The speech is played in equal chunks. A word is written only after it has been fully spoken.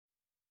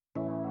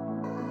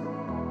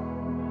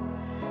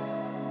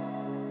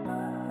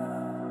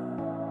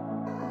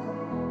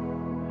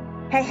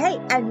Hey,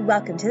 and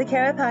welcome to the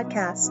Kara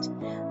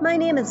Podcast. My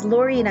name is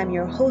Lori, and I'm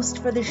your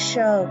host for the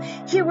show.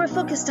 Here we're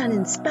focused on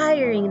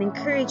inspiring and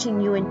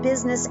encouraging you in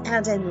business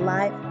and in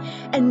life.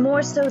 And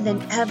more so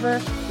than ever,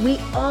 we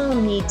all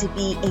need to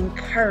be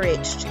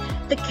encouraged.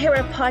 The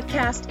Kara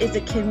Podcast is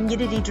a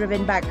community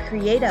driven by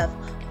creative,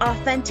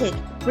 authentic,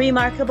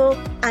 remarkable,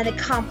 and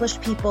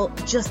accomplished people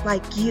just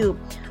like you.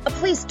 A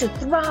place to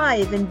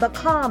thrive and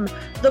become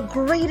the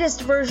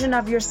greatest version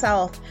of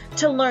yourself.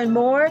 To learn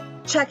more,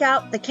 check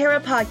out the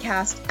Kara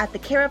Podcast at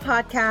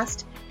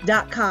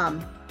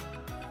thekarapodcast.com.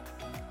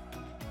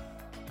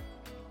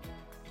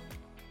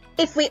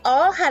 If we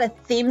all had a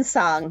theme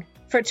song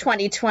for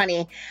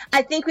 2020,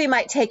 I think we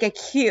might take a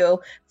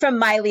cue from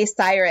Miley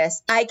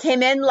Cyrus. I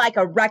came in like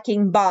a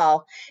wrecking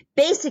ball.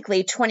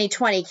 Basically,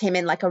 2020 came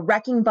in like a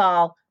wrecking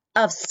ball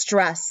of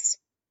stress.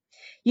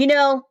 You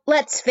know,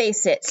 let's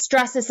face it,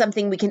 stress is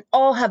something we can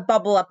all have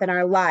bubble up in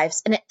our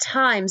lives, and at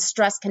times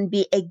stress can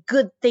be a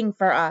good thing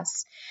for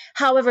us.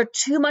 However,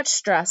 too much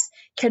stress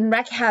can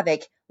wreak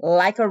havoc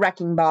like a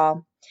wrecking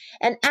ball.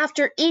 And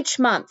after each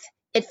month,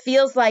 it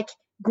feels like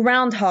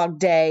Groundhog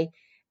Day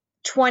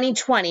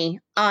 2020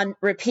 on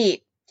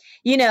repeat.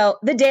 You know,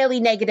 the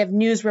daily negative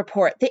news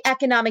report, the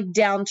economic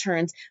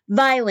downturns,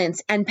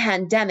 violence, and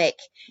pandemic.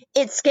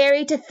 It's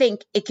scary to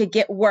think it could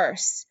get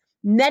worse.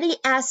 Many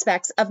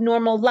aspects of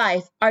normal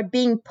life are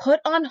being put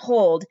on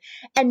hold,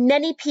 and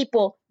many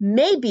people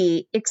may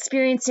be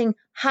experiencing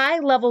high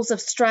levels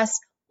of stress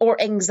or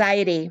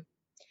anxiety.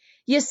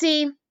 You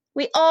see,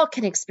 we all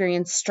can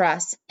experience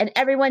stress, and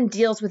everyone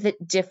deals with it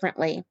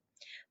differently.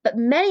 But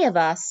many of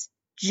us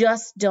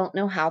just don't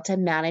know how to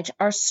manage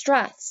our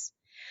stress.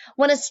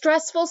 When a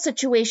stressful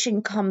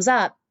situation comes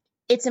up,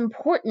 it's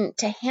important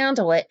to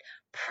handle it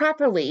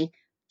properly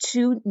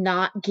to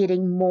not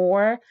getting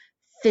more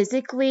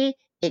physically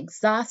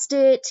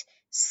exhausted,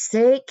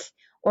 sick,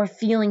 or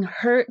feeling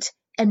hurt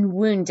and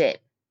wounded.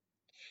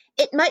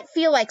 It might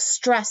feel like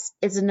stress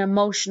is an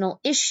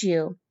emotional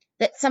issue,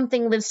 that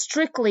something lives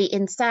strictly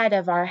inside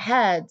of our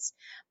heads,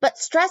 but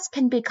stress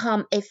can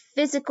become a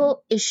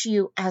physical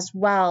issue as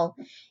well,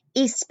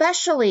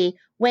 especially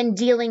when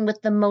dealing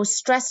with the most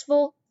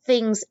stressful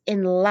things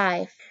in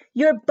life.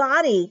 Your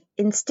body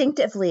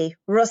instinctively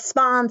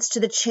responds to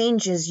the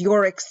changes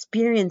you're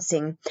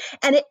experiencing,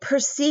 and it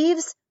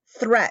perceives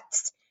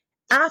threats.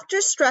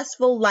 After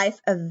stressful life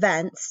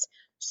events,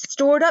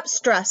 stored up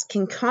stress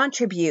can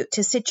contribute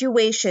to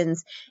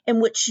situations in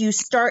which you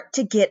start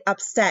to get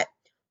upset,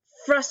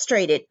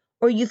 frustrated,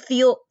 or you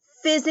feel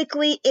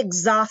physically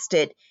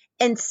exhausted,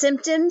 and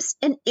symptoms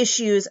and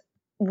issues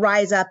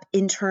rise up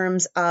in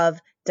terms of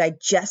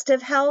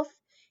digestive health,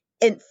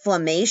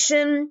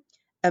 inflammation,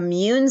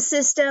 immune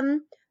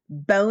system,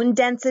 bone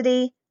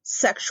density,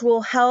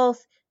 sexual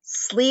health,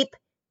 sleep,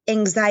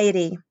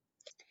 anxiety.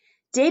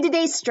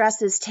 Day-to-day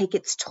stresses take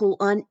its toll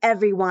on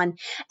everyone,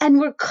 and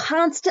we're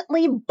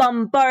constantly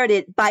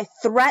bombarded by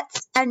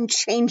threats and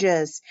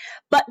changes.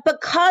 But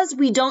because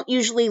we don't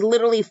usually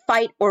literally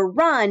fight or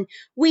run,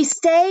 we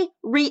stay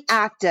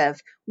reactive.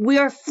 We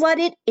are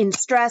flooded in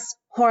stress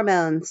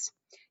hormones.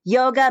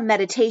 Yoga,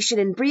 meditation,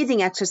 and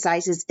breathing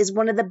exercises is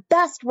one of the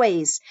best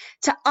ways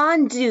to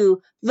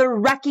undo the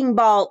wrecking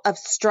ball of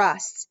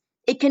stress.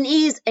 It can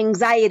ease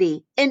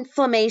anxiety,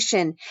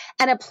 inflammation,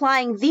 and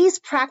applying these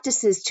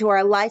practices to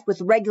our life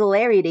with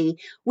regularity,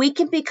 we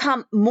can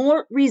become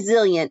more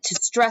resilient to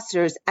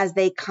stressors as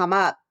they come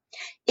up.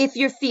 If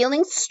you're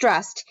feeling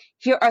stressed,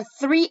 here are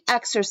 3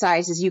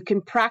 exercises you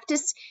can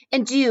practice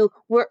and do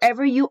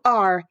wherever you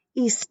are,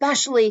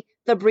 especially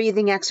the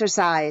breathing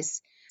exercise.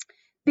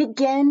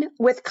 Begin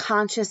with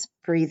conscious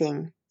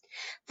breathing.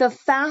 The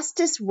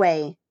fastest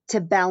way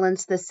to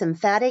balance the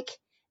sympathetic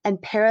and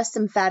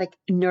parasympathetic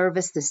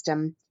nervous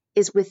system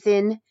is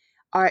within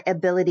our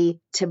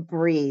ability to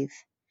breathe.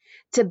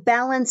 To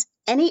balance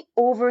any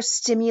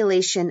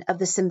overstimulation of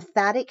the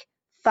sympathetic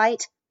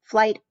fight,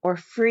 flight, or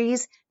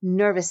freeze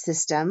nervous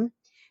system,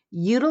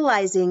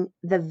 utilizing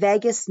the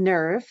vagus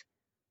nerve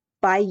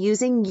by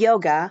using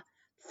yoga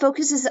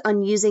focuses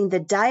on using the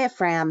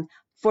diaphragm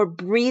for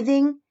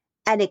breathing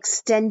and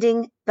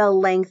extending the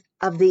length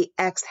of the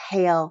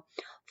exhale.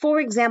 For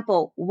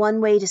example,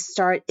 one way to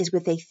start is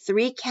with a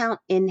 3-count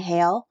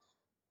inhale,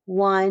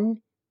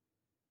 1,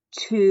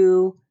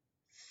 2,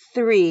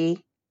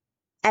 3,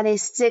 and a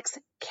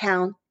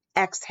 6-count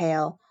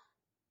exhale,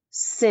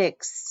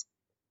 6,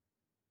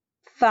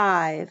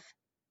 5,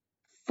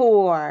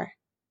 4,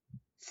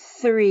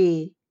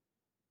 3,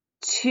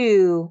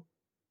 2,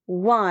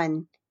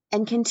 1,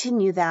 and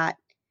continue that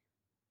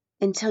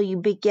until you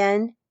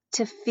begin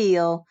to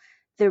feel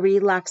the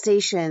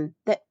relaxation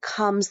that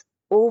comes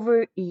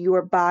over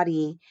your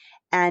body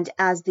and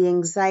as the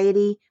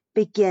anxiety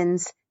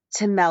begins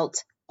to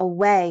melt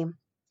away.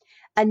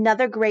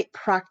 Another great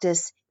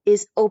practice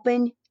is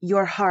open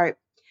your heart.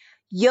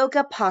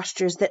 Yoga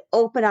postures that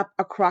open up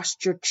across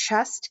your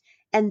chest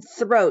and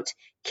throat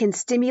can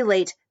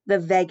stimulate the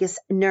vagus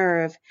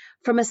nerve.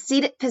 From a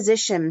seated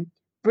position,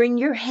 bring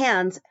your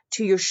hands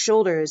to your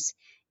shoulders.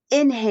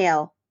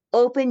 Inhale,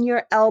 open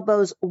your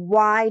elbows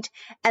wide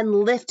and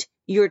lift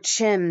your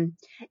chin,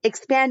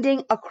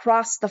 expanding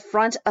across the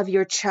front of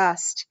your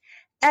chest.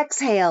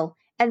 Exhale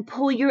and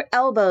pull your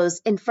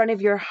elbows in front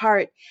of your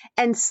heart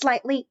and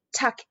slightly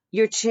tuck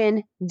your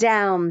chin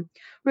down.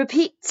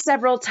 Repeat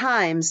several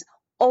times,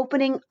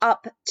 opening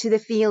up to the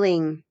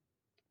feeling.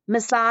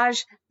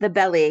 Massage the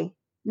belly,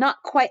 not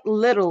quite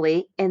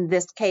literally in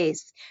this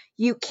case.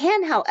 You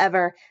can,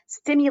 however,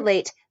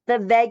 stimulate the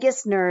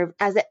vagus nerve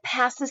as it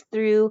passes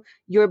through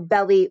your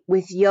belly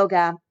with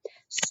yoga.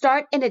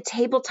 Start in a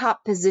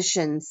tabletop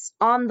positions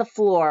on the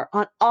floor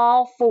on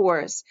all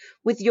fours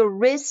with your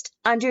wrist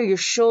under your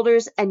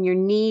shoulders and your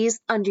knees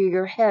under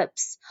your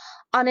hips.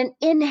 On an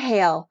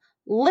inhale,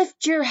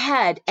 lift your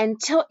head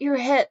and tilt your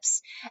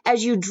hips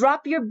as you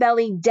drop your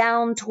belly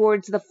down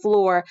towards the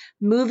floor,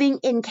 moving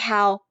in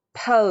cow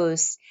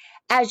pose.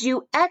 As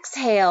you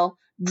exhale,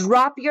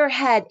 drop your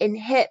head and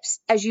hips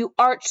as you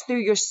arch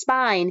through your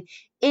spine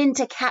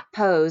into cat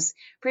pose.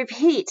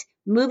 Repeat,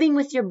 moving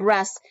with your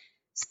breath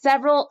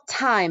several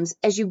times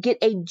as you get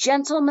a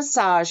gentle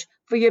massage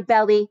for your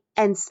belly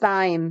and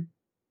spine.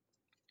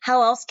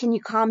 How else can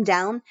you calm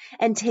down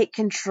and take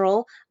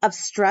control of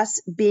stress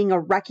being a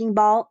wrecking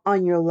ball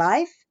on your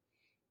life?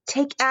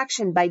 Take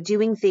action by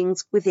doing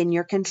things within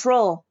your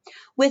control.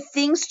 With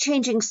things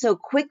changing so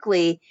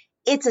quickly,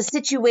 it's a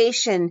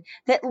situation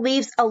that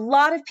leaves a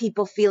lot of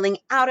people feeling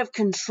out of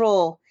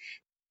control.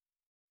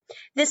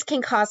 This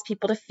can cause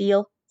people to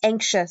feel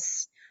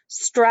anxious.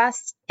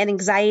 Stress and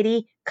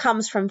anxiety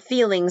comes from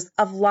feelings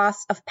of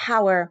loss of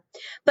power.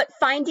 But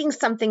finding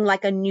something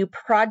like a new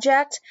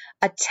project,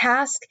 a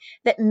task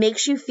that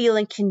makes you feel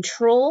in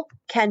control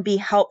can be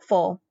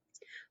helpful.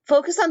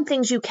 Focus on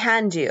things you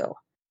can do.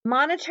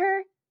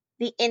 Monitor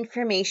the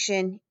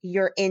information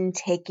you're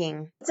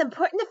intaking. It's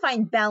important to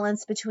find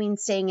balance between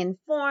staying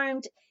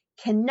informed,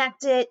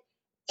 connected,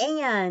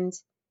 and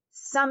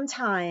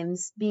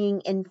sometimes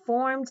being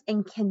informed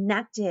and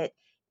connected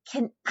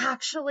can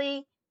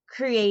actually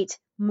create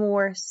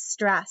more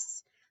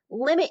stress.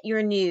 Limit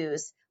your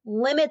news,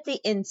 limit the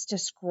Insta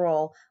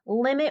scroll,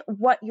 limit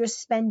what you're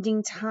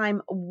spending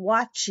time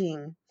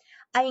watching.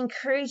 I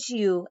encourage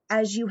you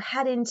as you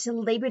head into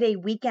Labor Day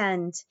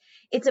weekend,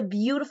 it's a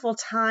beautiful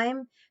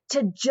time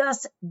to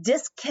just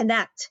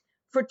disconnect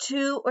for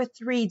 2 or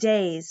 3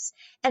 days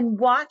and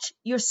watch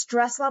your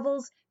stress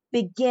levels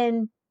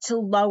begin to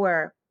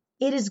lower.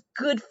 It is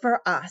good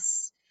for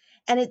us,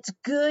 and it's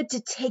good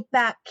to take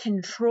back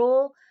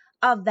control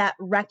of that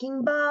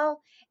wrecking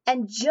ball.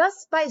 And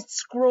just by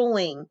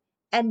scrolling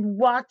and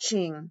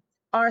watching,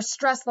 our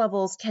stress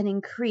levels can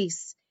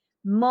increase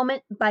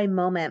moment by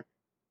moment.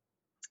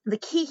 The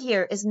key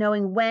here is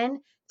knowing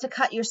when to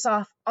cut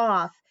yourself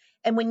off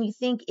and when you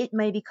think it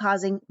may be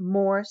causing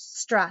more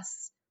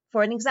stress.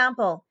 For an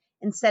example,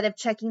 instead of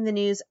checking the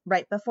news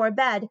right before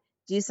bed,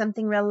 do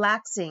something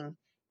relaxing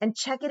and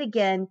check it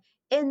again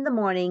in the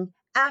morning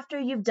after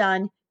you've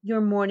done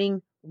your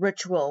morning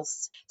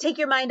rituals. Take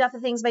your mind off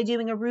of things by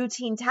doing a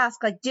routine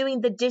task like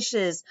doing the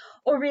dishes,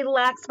 or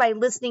relax by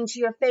listening to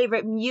your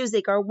favorite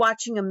music or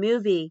watching a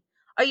movie.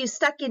 Are you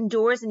stuck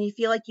indoors and you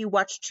feel like you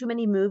watched too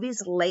many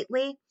movies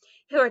lately?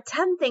 Here are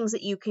 10 things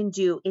that you can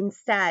do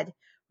instead.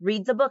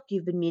 Read the book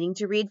you've been meaning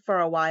to read for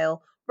a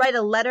while. Write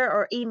a letter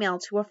or email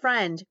to a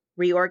friend.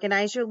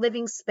 Reorganize your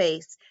living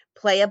space.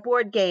 Play a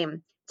board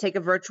game. Take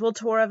a virtual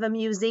tour of a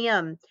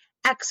museum.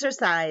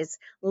 Exercise.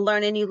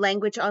 Learn a new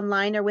language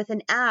online or with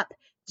an app.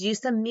 Do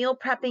some meal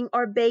prepping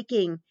or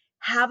baking.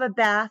 Have a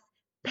bath.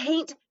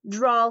 Paint,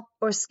 draw,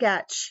 or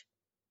sketch.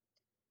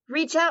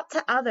 Reach out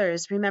to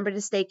others. Remember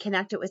to stay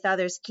connected with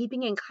others.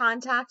 Keeping in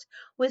contact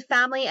with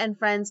family and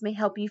friends may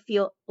help you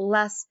feel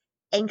less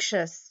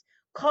anxious.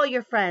 Call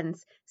your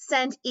friends.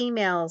 Send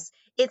emails.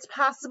 It's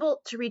possible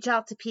to reach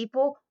out to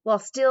people while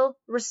still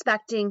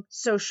respecting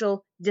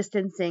social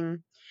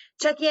distancing.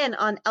 Check in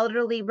on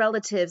elderly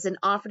relatives and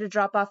offer to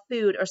drop off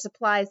food or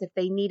supplies if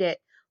they need it.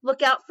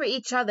 Look out for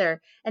each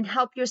other and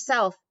help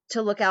yourself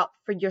to look out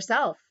for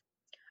yourself.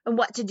 And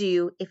what to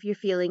do if you're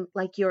feeling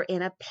like you're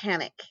in a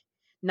panic.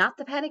 Not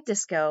the panic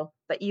disco,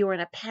 but you are in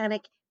a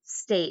panic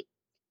state.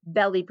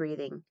 Belly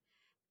breathing.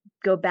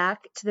 Go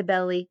back to the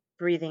belly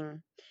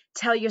breathing.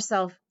 Tell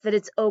yourself that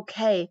it's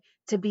okay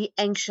to be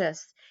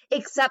anxious.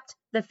 Accept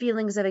the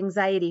feelings of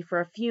anxiety for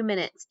a few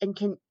minutes and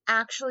can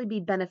actually be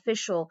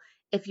beneficial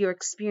if you're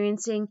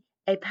experiencing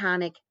a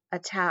panic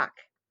attack.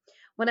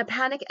 When a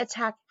panic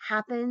attack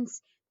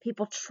happens,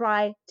 people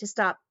try to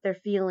stop their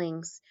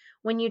feelings.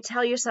 When you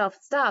tell yourself,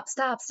 stop,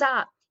 stop,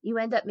 stop, you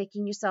end up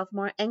making yourself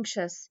more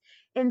anxious.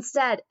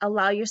 Instead,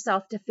 allow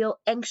yourself to feel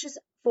anxious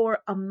for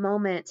a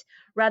moment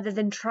rather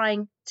than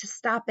trying to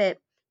stop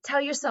it. Tell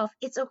yourself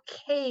it's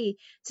okay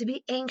to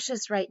be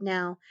anxious right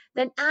now.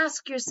 Then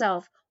ask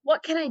yourself,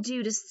 what can I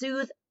do to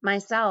soothe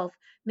myself?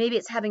 Maybe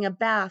it's having a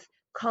bath,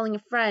 calling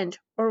a friend,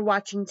 or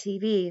watching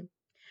TV.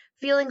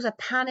 Feelings of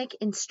panic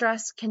and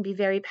stress can be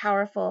very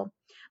powerful,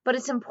 but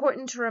it's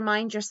important to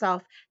remind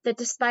yourself that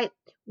despite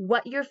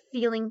what you're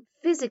feeling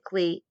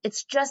physically,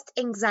 it's just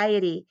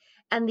anxiety,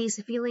 and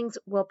these feelings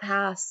will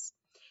pass.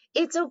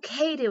 It's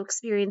okay to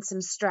experience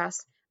some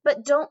stress,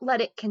 but don't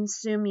let it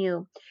consume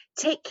you.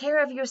 Take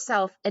care of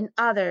yourself and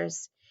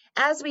others.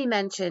 As we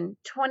mentioned,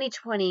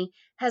 2020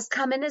 has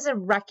come in as a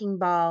wrecking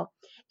ball,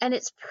 and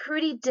it's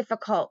pretty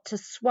difficult to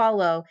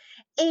swallow,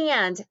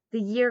 and the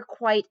year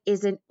quite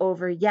isn't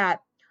over yet.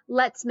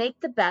 Let's make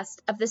the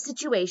best of the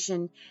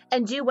situation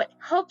and do what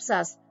helps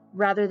us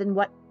rather than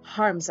what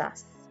harms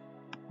us.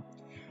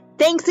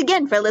 Thanks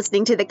again for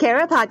listening to the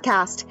Kara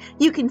Podcast.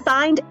 You can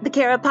find the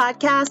Kara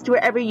Podcast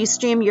wherever you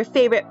stream your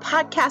favorite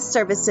podcast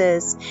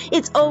services.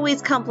 It's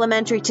always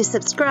complimentary to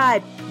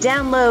subscribe,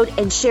 download,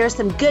 and share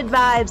some good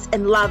vibes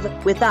and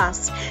love with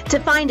us. To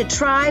find a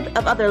tribe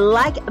of other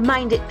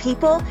like-minded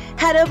people,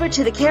 head over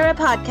to the Kara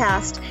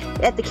Podcast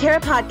at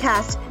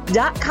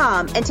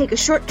thekarapodcast.com and take a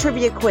short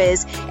trivia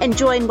quiz and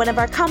join one of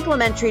our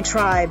complimentary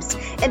tribes.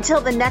 Until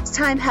the next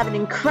time, have an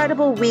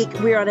incredible week.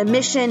 We're on a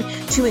mission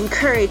to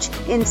encourage,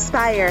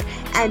 inspire,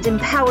 and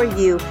empower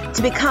you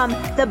to become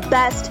the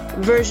best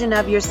version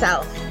of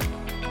yourself.